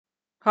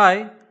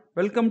Hi,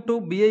 welcome to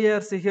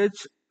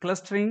BIRCH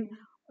clustering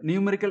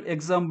numerical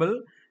example.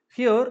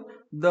 Here,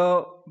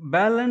 the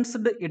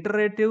balanced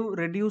iterative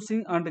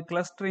reducing and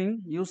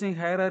clustering using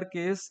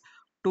hierarchies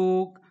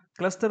to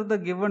cluster the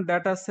given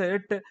data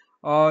set.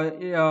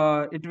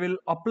 It will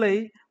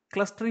apply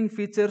clustering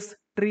features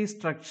tree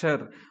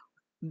structure.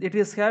 It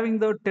is having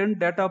the 10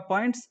 data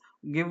points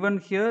given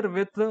here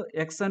with the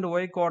x and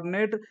y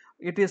coordinate.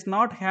 It is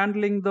not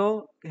handling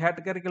the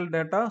hierarchical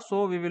data,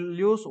 so we will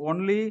use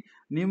only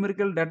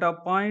numerical data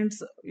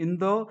points in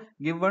the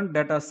given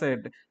data set.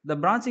 The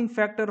branching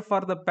factor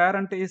for the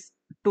parent is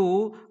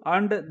 2,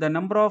 and the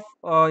number of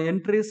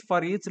entries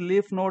for each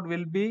leaf node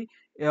will be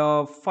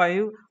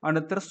 5, and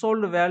the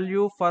threshold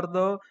value for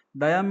the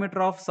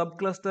diameter of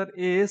subcluster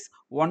is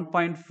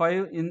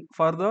 1.5 in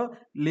for the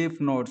leaf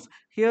nodes.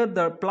 Here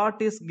the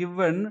plot is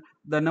given,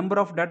 the number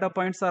of data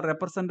points are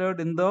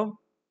represented in the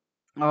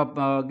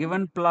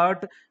given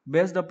plot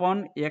based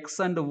upon x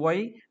and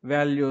y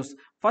values.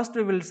 First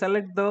we will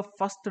select the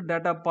first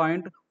data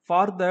point.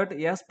 For that,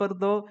 as per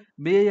the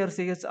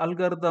BIRCH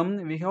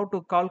algorithm, we have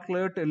to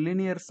calculate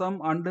linear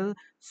sum and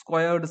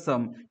squared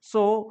sum.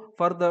 So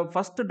for the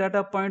first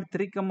data point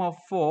 3 comma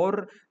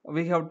 4,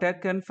 we have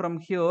taken from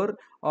here,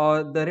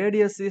 the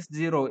radius is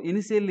 0.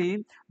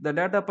 Initially the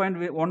data point,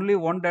 only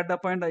one data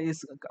point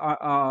is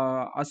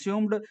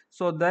assumed,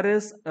 so there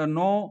is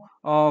no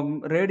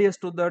radius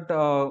to that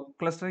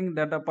clustering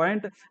data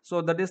point,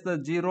 so that is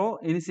the 0.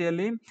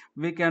 Initially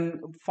we can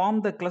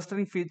form the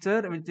clustering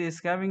feature which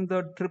is having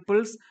the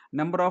triples.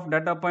 Number of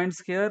data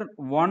points here,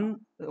 one,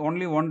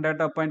 only one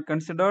data point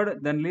considered.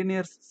 Then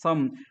linear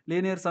sum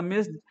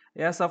is,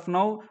 as of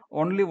now,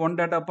 only one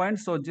data point,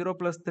 so 0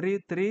 plus 3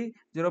 3,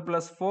 0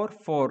 plus 4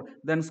 4.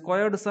 Then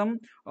squared sum,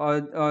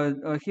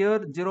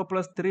 here 0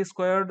 plus 3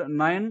 squared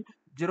 9,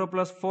 0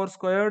 plus 4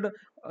 squared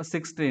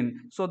 16.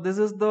 So this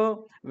is the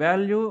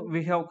value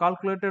we have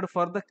calculated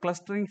for the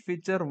clustering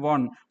feature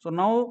 1. So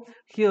now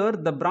here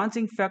the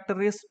branching factor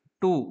is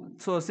 2.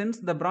 So since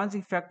the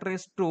branching factor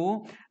is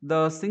 2,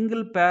 the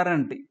single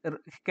parent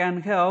can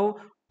have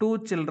two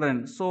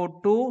children. So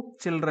two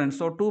children,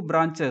 so two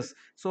branches.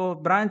 So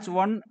branch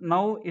 1,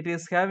 now it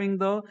is having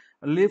the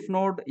leaf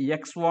node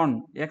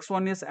x1.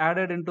 X1 is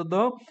added into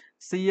the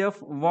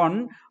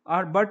CF1,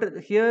 but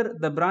here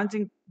the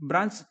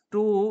branch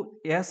 2,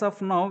 as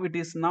of now it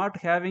is not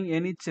having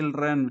any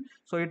children,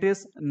 so it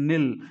is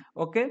nil.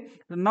 Okay,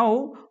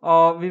 now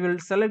we will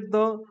select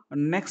the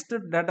next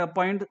data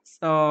point,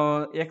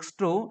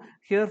 x2.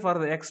 Here for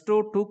the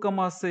x2 2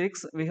 comma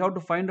 6, we have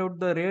to find out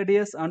the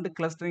radius and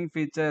clustering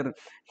feature.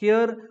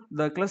 Here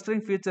the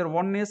clustering feature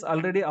 1 is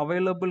already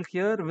available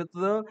here with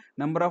the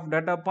number of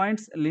data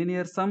points,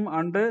 linear sum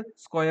and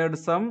squared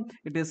sum.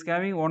 It is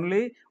having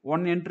only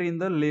one entry in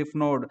the leaf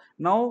node.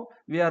 Now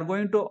we are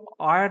going to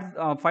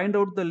find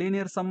out the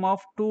linear sum of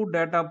two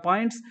data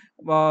points,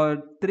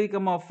 3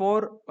 comma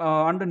 4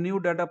 and new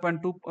data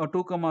point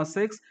 2 comma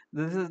 6.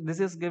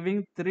 This is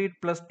giving 3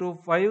 plus 2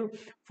 5,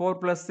 4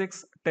 plus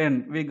 6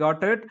 10. We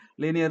got it,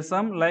 linear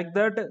sum. Like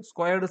that,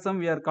 squared sum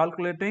we are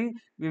calculating,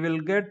 we will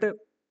get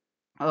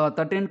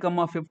 13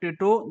 comma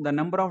 52. The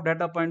number of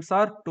data points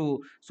are 2.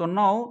 So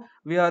now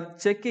we are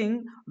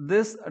checking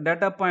this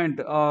data point,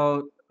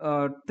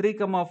 3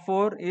 comma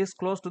 4 is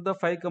close to the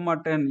 5 comma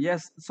 10.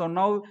 Yes, so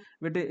now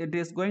it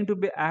is going to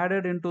be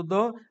added into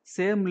the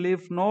same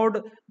leaf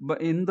node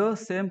in the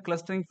same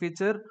clustering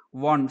feature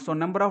 1. So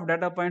number of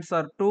data points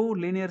are 2,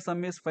 linear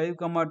sum is 5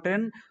 comma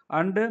 10,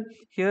 and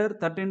here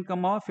 13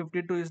 comma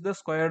 52 is the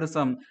squared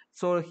sum.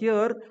 So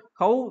here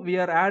how we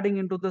are adding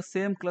into the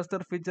same cluster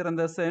feature, in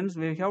the sense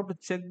we have to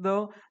check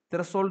the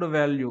threshold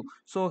value.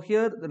 So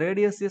here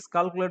radius is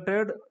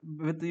calculated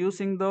with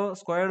using the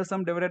squared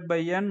sum divided by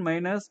n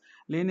minus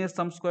linear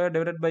sum square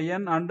divided by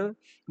n and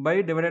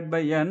by divided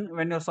by n.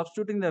 When you are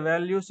substituting the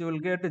values, you will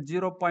get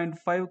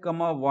 0.5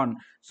 comma 1.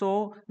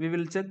 So we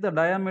will check the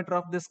diameter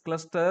of this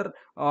cluster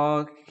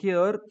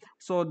here.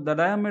 So the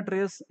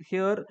diameter is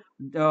here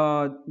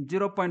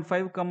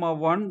 0.5 comma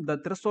 1. The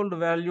threshold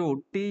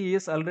value t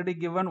is already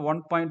given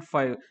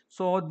 1.5,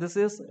 so this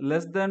is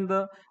less than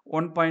the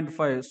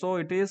 1.5. So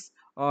it is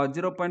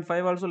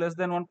 0.5 also less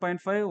than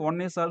 1.5,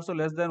 1 is also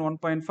less than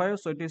 1.5,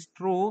 so it is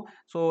true.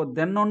 So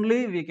then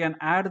only we can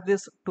add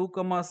this 2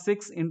 comma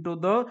 6 into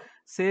the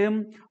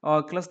same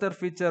cluster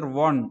feature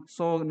 1.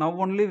 So now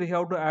only we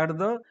have to add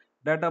the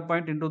data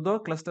point into the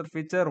cluster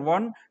feature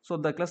 1. So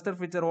the cluster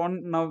feature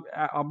 1 now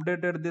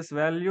updated these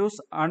values,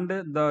 and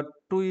the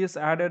 2 is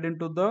added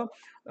into the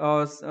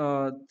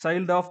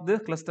child of the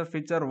cluster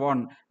feature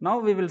 1. Now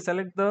we will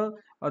select the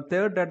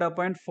third data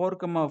point 4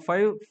 comma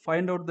 5,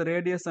 find out the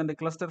radius and the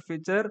cluster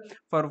feature.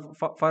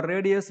 For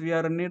radius we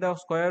are in need of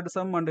squared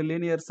sum and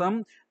linear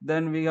sum.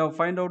 Then we have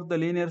find out the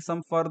linear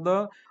sum for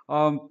the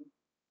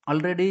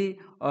already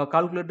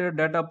calculated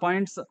data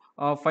points,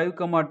 5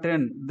 comma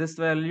 10, this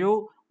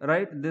value,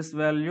 right, this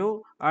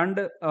value,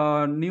 and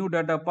new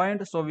data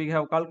point. So we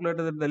have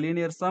calculated the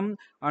linear sum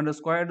and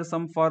squared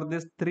sum for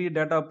these three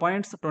data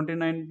points,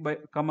 29 by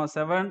comma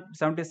 7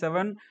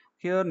 77.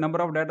 here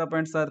number of data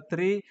points are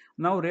 3.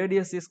 Now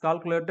radius is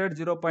calculated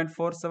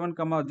 0.47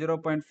 comma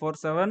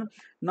 0.47.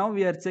 Now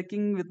we are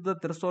checking with the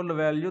threshold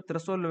value.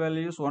 Threshold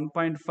value is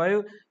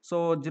 1.5.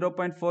 So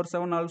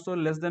 0.47 also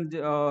less than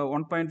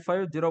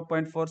 1.5,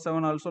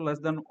 0.47 also less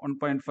than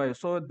 1.5.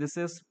 So this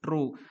is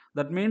true.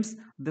 That means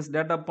this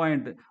data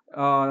point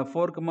 4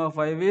 comma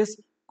 5 is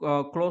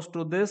close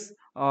to this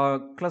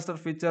cluster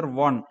feature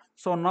 1.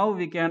 So now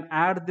we can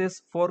add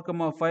this 4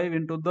 comma 5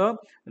 into the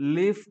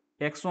leaf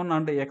x1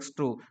 and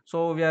x2.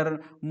 So we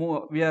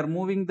are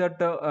moving that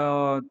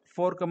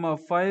 4 comma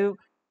 5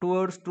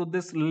 towards to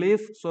this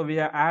leaf. So we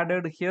are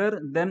added here.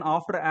 Then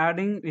after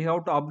adding, we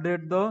have to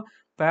update the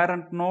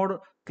parent node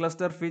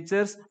cluster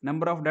features.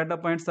 Number of data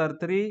points are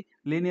 3.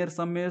 Linear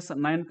sum is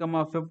 9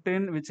 comma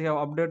 15, which we have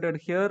updated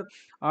here,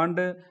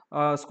 and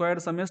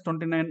squared sum is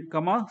 29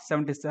 comma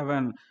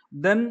 77.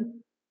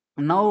 Then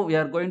now we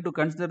are going to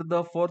consider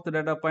the fourth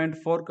data point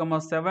 4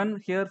 comma 7.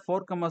 Here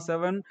 4 comma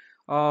 7,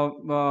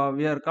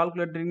 we are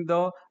calculating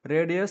the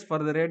radius. For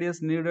the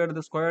radius needed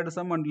the squared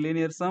sum and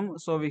linear sum.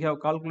 So we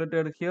have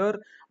calculated here.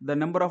 The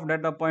number of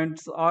data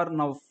points are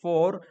now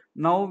 4.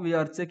 Now we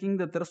are checking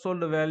the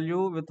threshold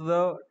value with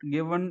the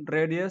given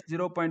radius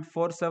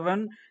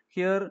 0.47.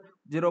 Here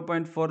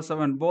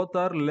 0.47, both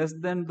are less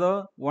than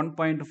the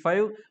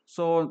 1.5.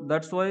 So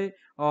that's why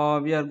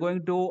we are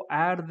going to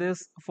add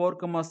this 4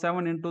 comma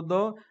 7 into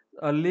the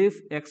leaf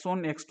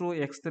x1,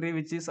 x2, x3,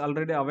 which is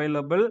already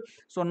available.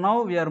 So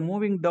now we are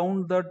moving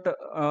down that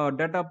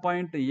data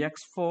point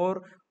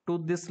x4 to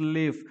this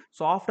leaf.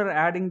 So after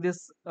adding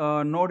this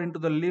node into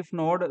the leaf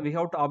node, we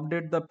have to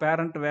update the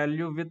parent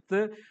value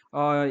with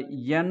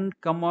n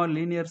comma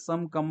linear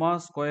sum comma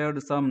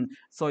squared sum.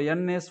 So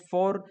n is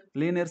 4,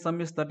 linear sum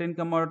is 13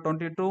 comma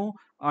 22,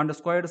 and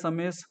squared sum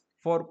is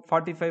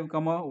 45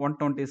 comma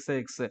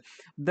 126.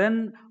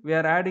 Then we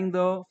are adding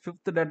the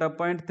fifth data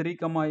point 3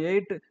 comma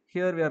 8.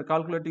 Here we are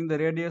calculating the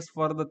radius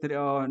for the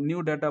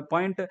new data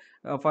point.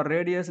 For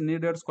radius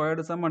needed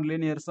squared sum and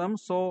linear sum.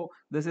 So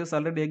this is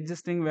already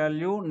existing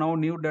value. Now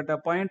new data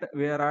point,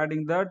 we are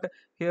adding that.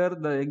 Here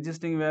the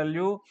existing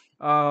value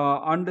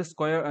and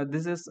square,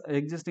 this is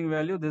existing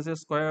value, this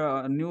is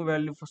square, new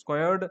value for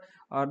squared.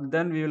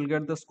 Then we will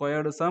get the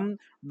squared sum.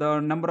 The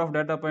number of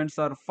data points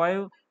are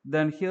 5.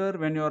 Then here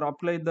when you are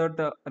apply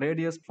that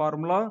radius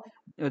formula,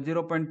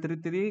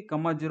 0.33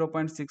 comma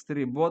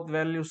 0.63, both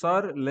values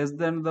are less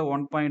than the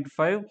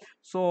 1.5.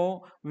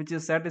 So which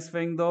is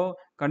satisfying the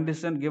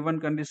condition, given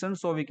condition.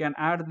 So we can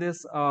add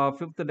this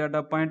fifth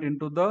data point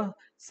into the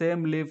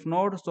same leaf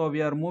node. So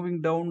we are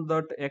moving down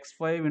that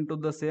x5 into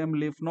the same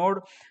leaf node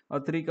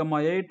 3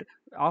 comma 8.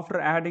 After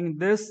adding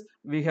this,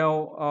 we have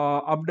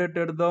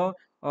updated the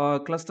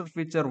cluster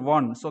feature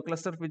 1. So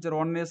cluster feature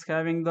 1 is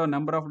having the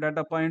number of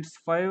data points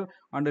 5,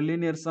 and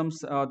linear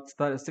sums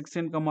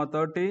 16 comma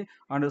 30,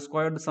 and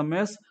squared sum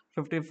is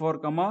 54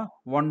 comma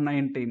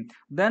 190.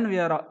 Then we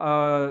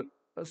are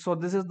so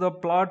this is the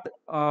plot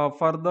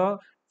for the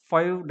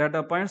 5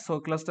 data points. So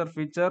cluster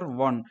feature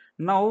 1.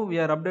 Now we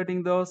are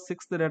updating the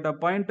sixth data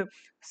point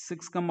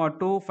 6 comma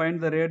 2. Find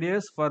the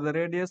radius. For the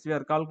radius, we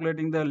are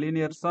calculating the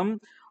linear sum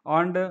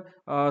and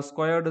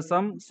squared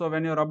sum. So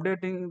when you are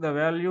updating the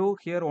value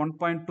here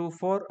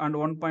 1.24 and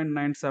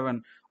 1.97,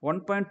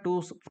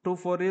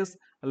 1.24 is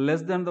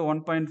less than the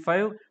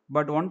 1.5,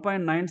 but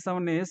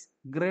 1.97 is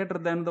greater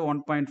than the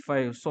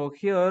 1.5. So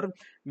here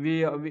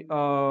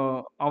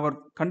our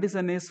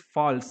condition is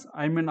false.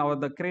 I mean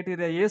the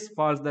criteria is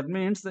false. That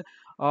means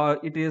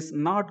it is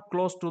not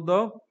close to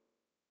the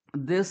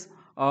this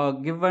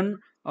given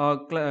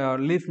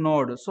leaf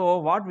node. So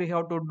what we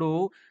have to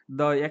do,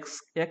 the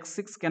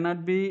x6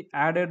 cannot be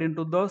added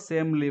into the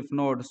same leaf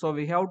node. So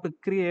we have to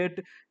create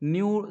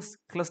new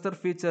cluster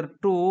feature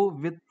 2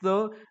 with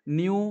the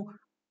new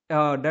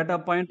data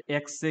point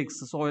x6.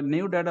 So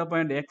new data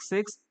point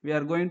x6, we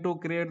are going to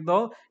create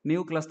the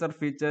new cluster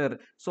feature.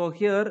 So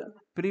here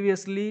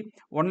previously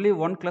only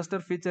one cluster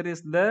feature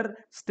is there,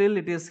 still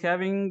it is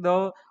having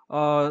the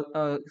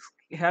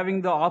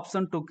having the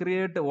option to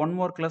create one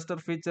more cluster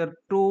feature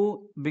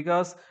 2,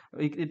 because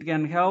it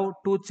can have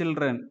 2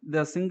 children.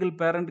 The single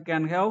parent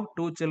can have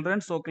 2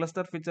 children. So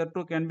cluster feature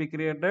 2 can be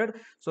created.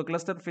 So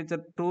cluster feature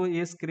 2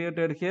 is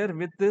created here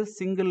with the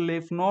single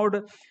leaf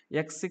node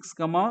x6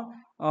 comma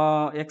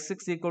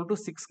x6 equal to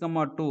 6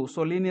 comma 2.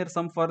 So linear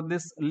sum for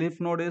this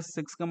leaf node is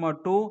 6 comma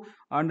 2,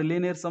 and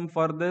linear sum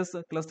for this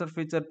cluster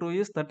feature 2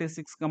 is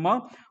 36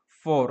 comma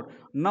 4.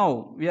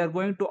 Now we are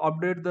going to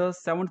update the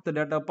seventh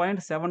data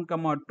point 7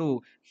 comma 2.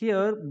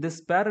 Here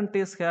this parent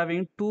is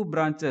having 2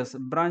 branches,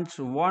 branch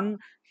 1,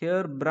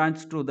 here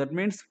branch 2, that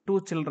means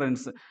 2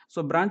 childrens.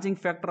 So branching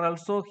factor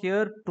also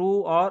here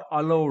 2 are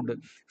allowed.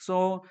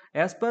 So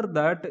as per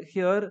that,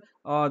 here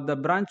the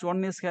branch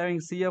 1 is having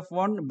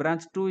cf1,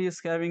 branch 2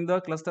 is having the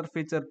cluster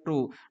feature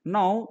 2.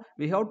 Now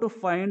we have to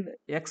find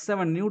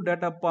x7 new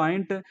data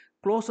point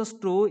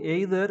closest to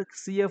either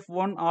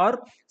cf1 or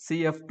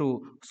cf2.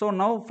 So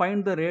now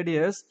find the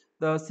radius.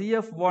 The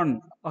cf1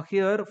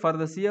 here, for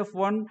the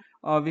cf1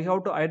 we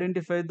have to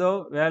identify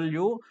the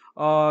value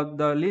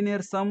the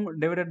linear sum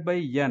divided by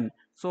n.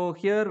 So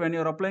here when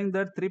you are applying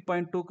that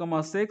 3.2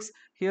 comma 6,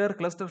 here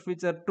cluster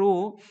feature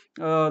 2,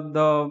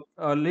 the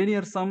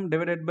linear sum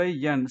divided by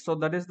n, so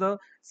that is the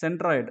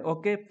centroid.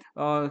 Okay,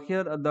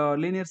 here the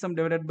linear sum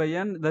divided by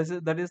n,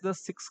 that is the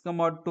 6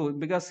 comma 2,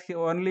 because here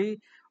only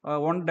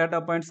one data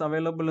points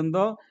available in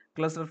the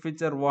cluster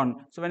feature 1.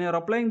 So when you are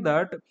applying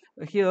that,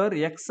 here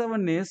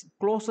x7 is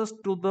closest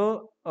to the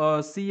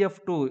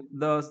cf2,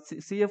 the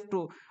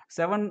cf2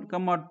 7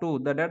 comma 2,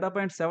 the data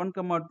point 7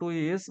 comma 2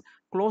 is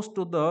close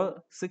to the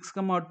 6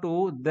 comma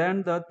 2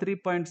 than the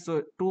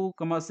 3.2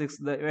 comma 6.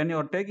 When you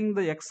are taking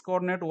the x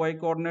coordinate, y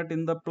coordinate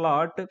in the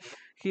plot,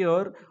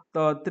 here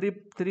the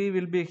 3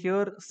 will be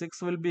here,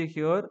 6 will be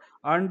here,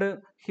 and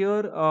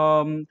here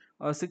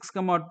 6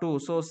 comma 2,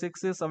 so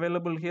 6 is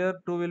available here,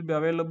 2 will be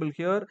available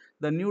here.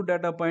 The new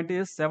data point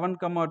is 7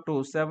 comma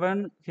 2,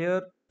 7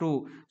 here,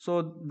 2.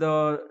 So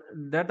the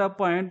data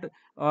point,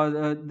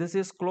 this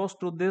is close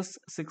to this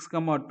 6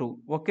 comma 2.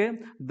 Okay,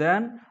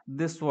 then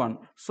this one,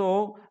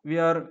 so we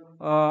are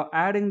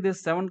adding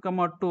this 7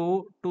 comma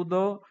 2 to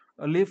the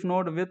leaf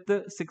node with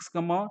 6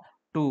 comma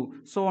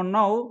 2. So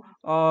now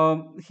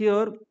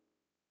here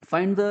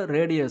find the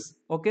radius.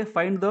 Okay,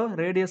 find the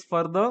radius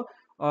for the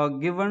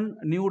given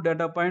new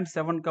data point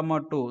 7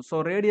 comma 2.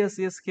 So radius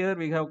is, here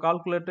we have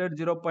calculated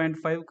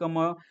 0.5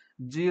 comma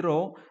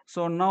 0.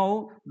 So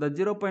now the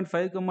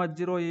 0.5 comma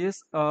 0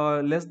 is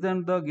less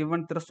than the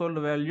given threshold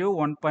value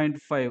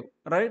 1.5,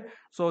 right?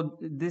 So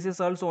this is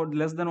also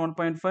less than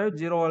 1.5,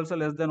 0 also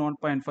less than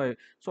 1.5.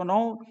 So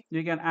now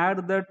you can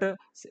add that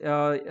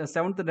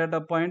seventh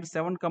data point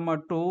 7 comma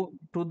 2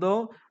 to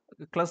the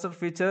cluster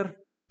feature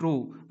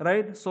 2,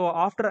 right? So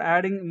after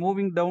adding,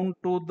 moving down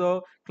to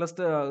the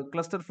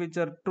cluster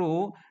feature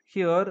 2,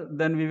 here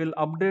then we will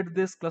update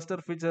this cluster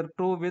feature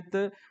 2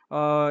 with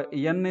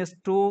n is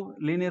 2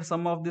 linear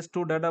sum of these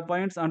two data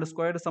points and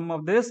squared sum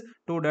of these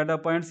two data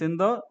points in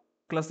the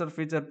cluster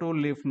feature 2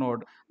 leaf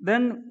node.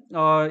 Then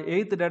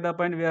eighth data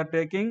point we are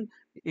taking,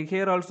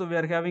 here also we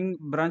are having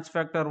branch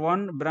factor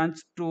 1, branch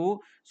 2.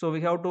 So we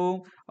have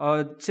to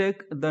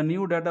check the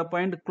new data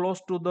point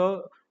close to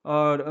the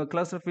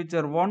cluster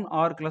feature 1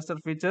 or cluster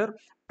feature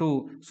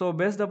 2. So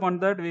based upon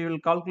that we will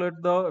calculate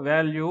the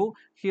value.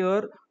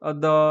 Here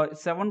the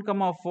 7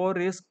 comma 4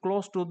 is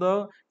close to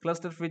the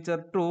cluster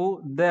feature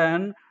 2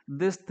 then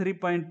this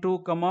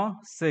 3.2 comma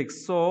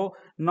 6. So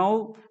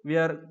now we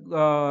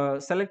are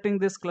selecting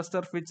this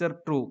cluster feature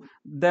 2,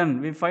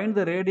 then we find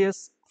the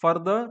radius for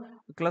the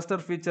cluster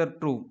feature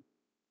 2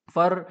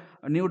 for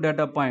a new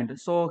data point.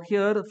 So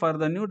here for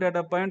the new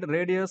data point,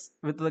 radius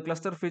with the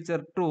cluster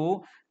feature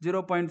 2,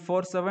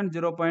 0.47,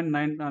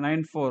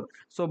 0.994.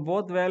 So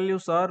both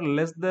values are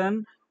less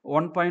than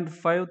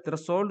 1.5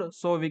 threshold.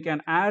 So we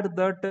can add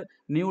that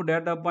new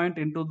data point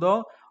into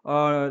the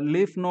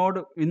leaf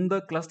node in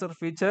the cluster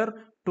feature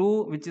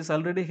 2, which is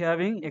already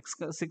having x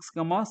 6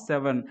 comma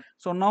 7.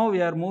 So now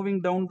we are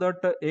moving down that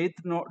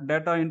eighth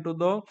data into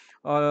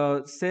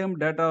the same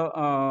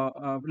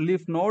data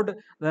leaf node.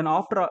 Then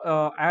after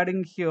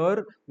adding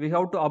here, we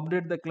have to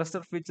update the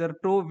cluster feature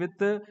 2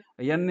 with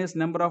n is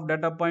number of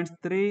data points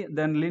 3,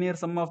 then linear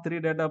sum of 3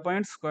 data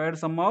points, squared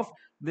sum of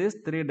these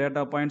 3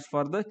 data points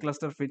for the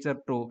cluster feature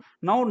 2.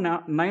 Now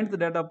ninth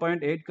data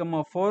point 8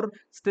 comma 4,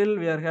 still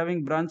we are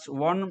having branch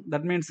 1,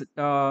 that means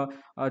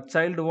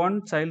child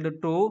 1, child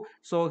 2.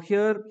 So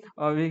here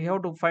we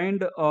have to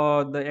find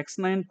the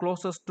x9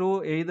 closest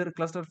to either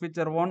cluster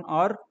feature 1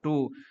 or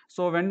 2.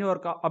 So when you are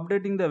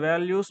updating the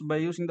values by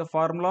using the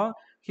formula,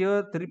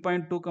 here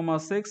 3.2 comma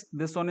 6,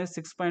 this one is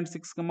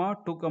 6.6 comma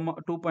 2 comma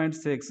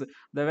 2.6,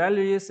 the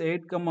value is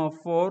 8 comma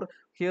 4,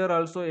 here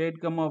also 8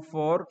 comma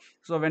 4.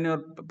 So when you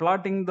are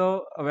plotting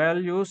the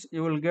values,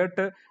 you will get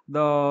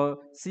the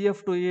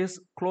cf2 is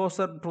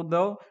closer to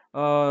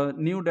the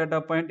new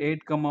data point 8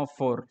 comma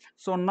 4.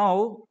 So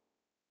now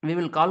we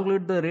will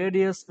calculate the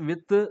radius with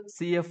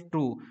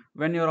cf2.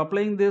 When you are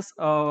applying this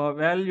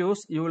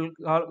values, you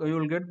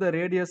will get the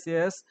radius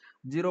as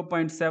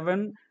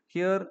 0.7,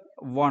 here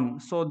 1.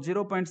 So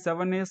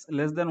 0.7 is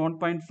less than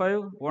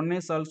 1.5, 1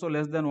 is also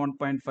less than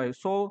 1.5.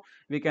 So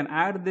we can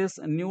add this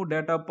new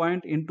data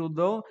point into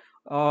the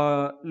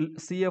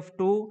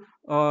cf2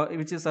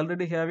 which is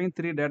already having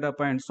 3 data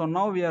points. So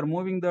now we are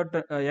moving that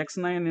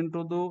x9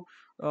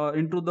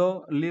 into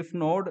the leaf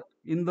node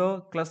in the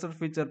cluster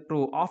feature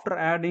 2. After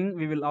adding,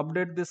 we will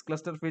update this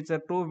cluster feature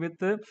 2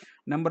 with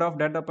number of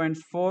data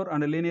points 4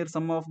 and linear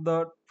sum of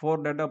the 4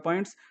 data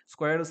points,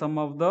 squared sum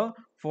of the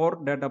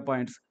 4 data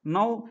points.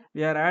 Now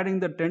we are adding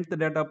the 10th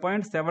data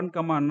point 7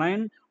 comma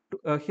 9.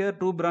 Here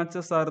two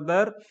branches are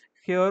there,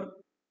 here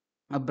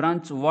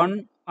branch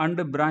 1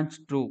 and branch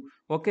 2.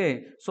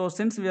 Okay, so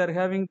since we are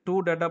having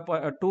two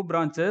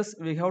branches,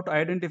 we have to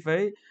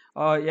identify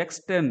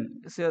x10.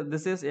 So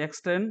this is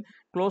x10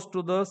 close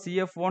to the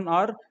cf1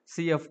 or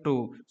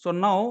cf2. So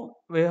now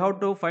we have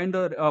to find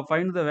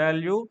the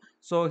value.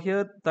 So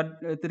here that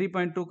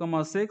 3.2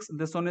 comma 6,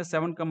 this one is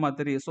 7 comma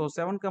 3. So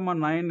 7 comma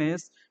 9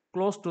 is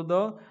close to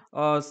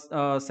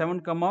the 7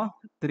 comma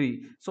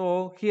 3.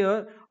 So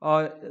here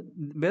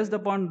based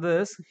upon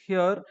this,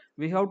 here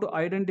we have to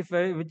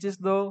identify which is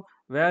the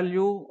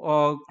value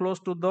close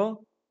to the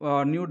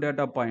new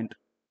data point.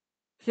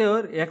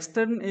 Here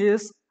extend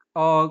is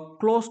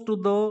close to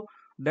the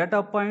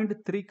data point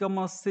 3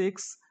 comma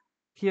 6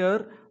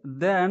 here,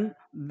 then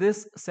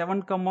this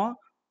 7 comma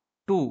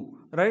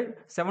 2, right,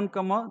 7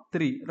 comma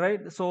 3,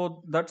 right.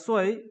 So that's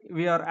why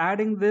we are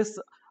adding this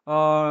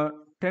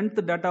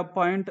 10th data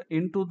point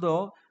into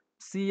the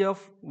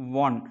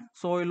cf1.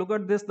 So you look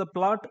at this, the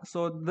plot.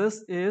 So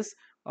this is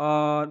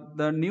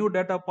the new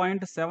data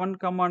point 7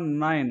 comma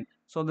 9.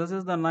 So this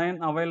is the 9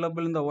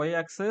 available in the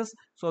y-axis.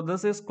 So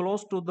this is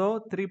close to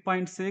the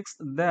 3.6,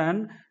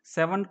 then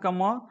 7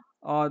 comma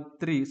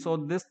 3. So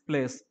this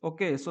place,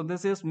 okay, so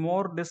this is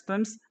more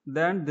distance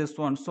than this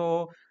one.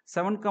 So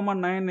 7 comma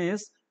 9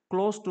 is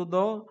close to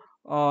the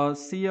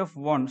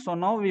cf1. So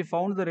now we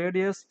found the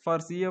radius for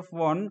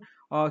cf1.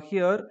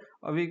 Here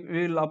we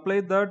will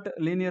apply that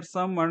linear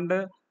sum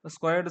and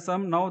squared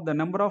sum. Now the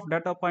number of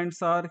data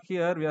points are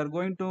here. We are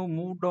going to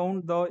move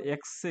down the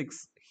x6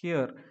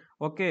 here.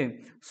 Okay,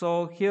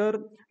 so here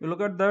you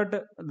look at that,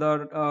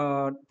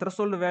 the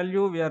threshold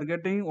value we are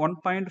getting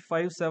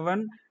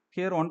 1.57,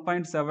 here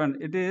 1.7.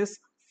 It is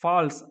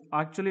false.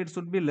 Actually it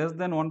should be less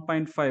than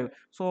 1.5.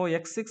 So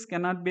x6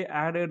 cannot be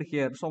added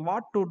here. So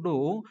what to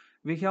do?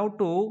 We have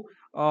to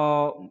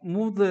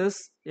move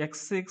this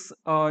x6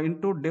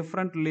 into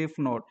different leaf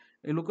node.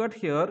 You look at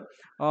here,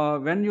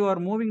 when you are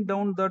moving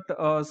down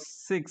that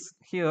 6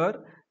 here,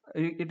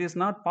 it is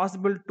not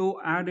possible to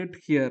add it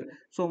here.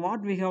 So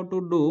what we have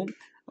to do,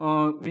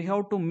 we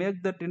have to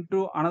make that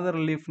into another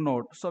leaf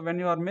node. So when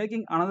you are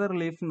making another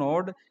leaf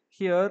node,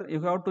 here you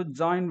have to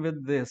join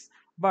with this,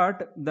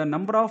 but the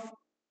number of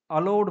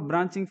allowed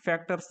branching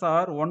factors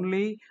are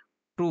only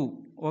 2.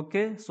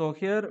 Okay, so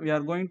here we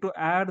are going to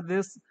add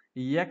this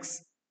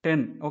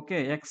x10.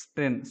 Okay,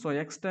 x10. So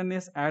x10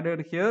 is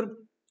added here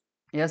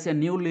as a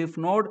new leaf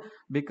node,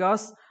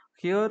 because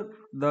here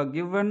the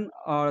given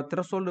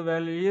threshold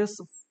value is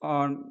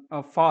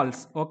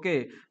false.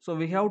 Okay, so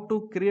we have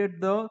to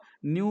create the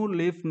new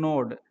leaf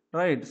node,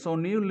 right. So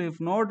new leaf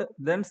node,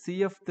 then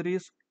cf3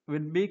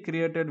 will be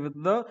created with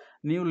the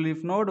new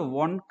leaf node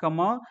 1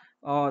 comma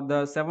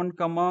the 7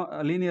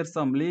 comma linear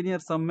sum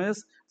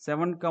is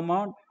 7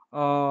 comma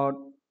uh,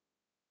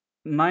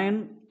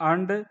 9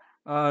 and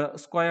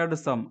squared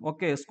sum.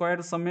 Okay,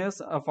 squared sum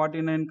is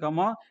 49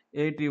 comma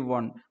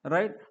 81,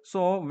 right.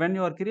 So when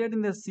you are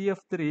creating the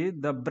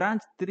cf3, the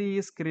branch 3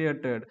 is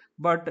created,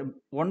 but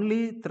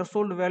only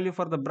threshold value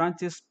for the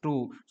branch is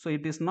 2. So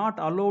it is not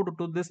allowed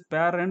to this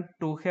parent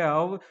to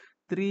have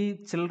 3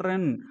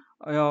 children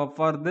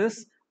for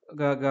this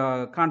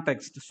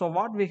context. So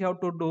what we have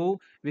to do,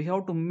 we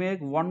have to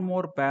make one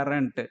more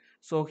parent.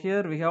 So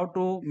here we have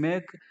to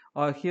make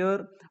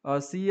here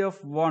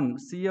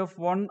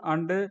cf1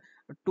 and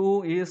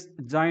 2 is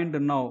joined.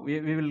 Now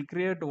we will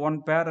create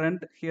one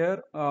parent here,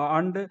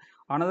 and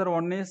another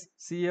one is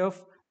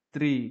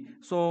cf3.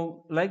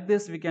 So like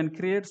this we can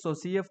create. So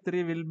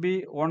cf3 will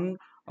be one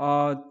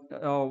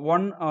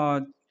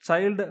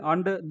child,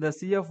 and the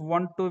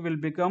cf1 2 will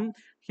become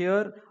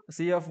here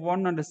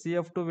cf1 and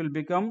cf2 will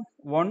become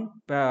one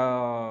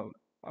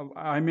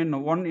I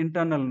mean one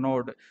internal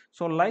node.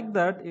 So like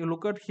that you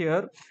look at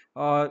here,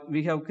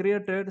 we have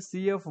created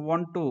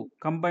cf12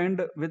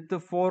 combined with the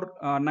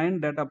 9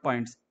 data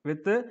points,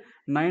 with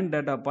 9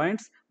 data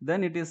points.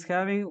 Then it is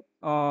having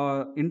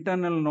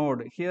internal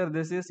node. Here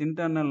this is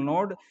internal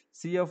node.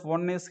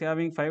 cf1 is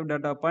having 5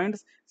 data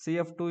points,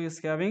 cf2 is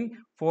having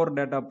 4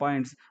 data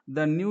points.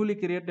 The newly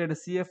created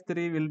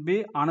cf3 will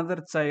be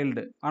another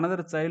child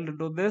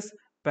to this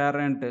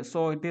parent.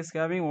 So it is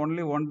having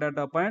only one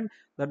data point,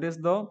 that is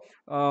the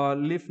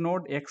leaf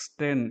node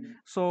x10.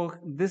 So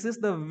this is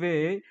the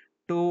way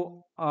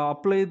to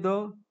apply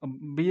the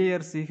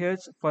BIRCH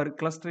for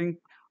clustering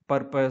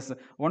purpose.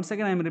 Once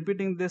again I am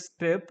repeating this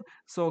step.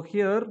 So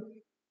here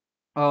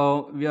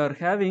we are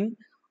having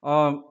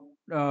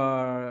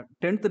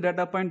 10th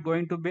data point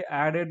going to be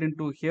added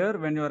into here.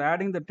 When you are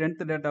adding the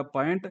 10th data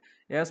point,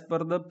 as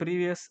per the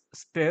previous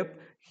step,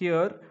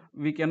 here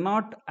we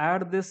cannot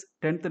add this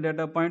 10th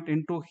data point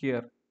into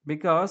here,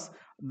 because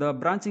the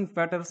branching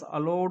factors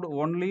allowed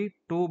only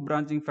 2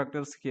 branching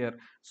factors here.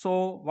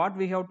 So what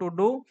we have to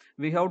do,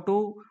 we have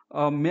to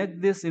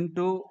make this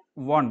into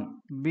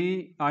 1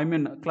 b I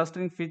mean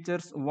clustering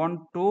features 1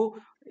 2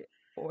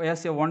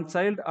 as a one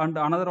child, and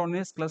another one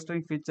is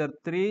clustering feature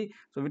 3,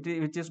 so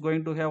which is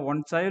going to have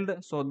one child.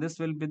 So this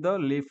will be the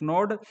leaf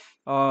node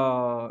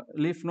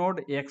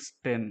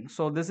x10.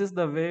 So this is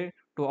the way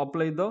to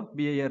apply the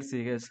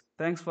BIRCH.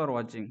 Thanks for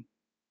watching.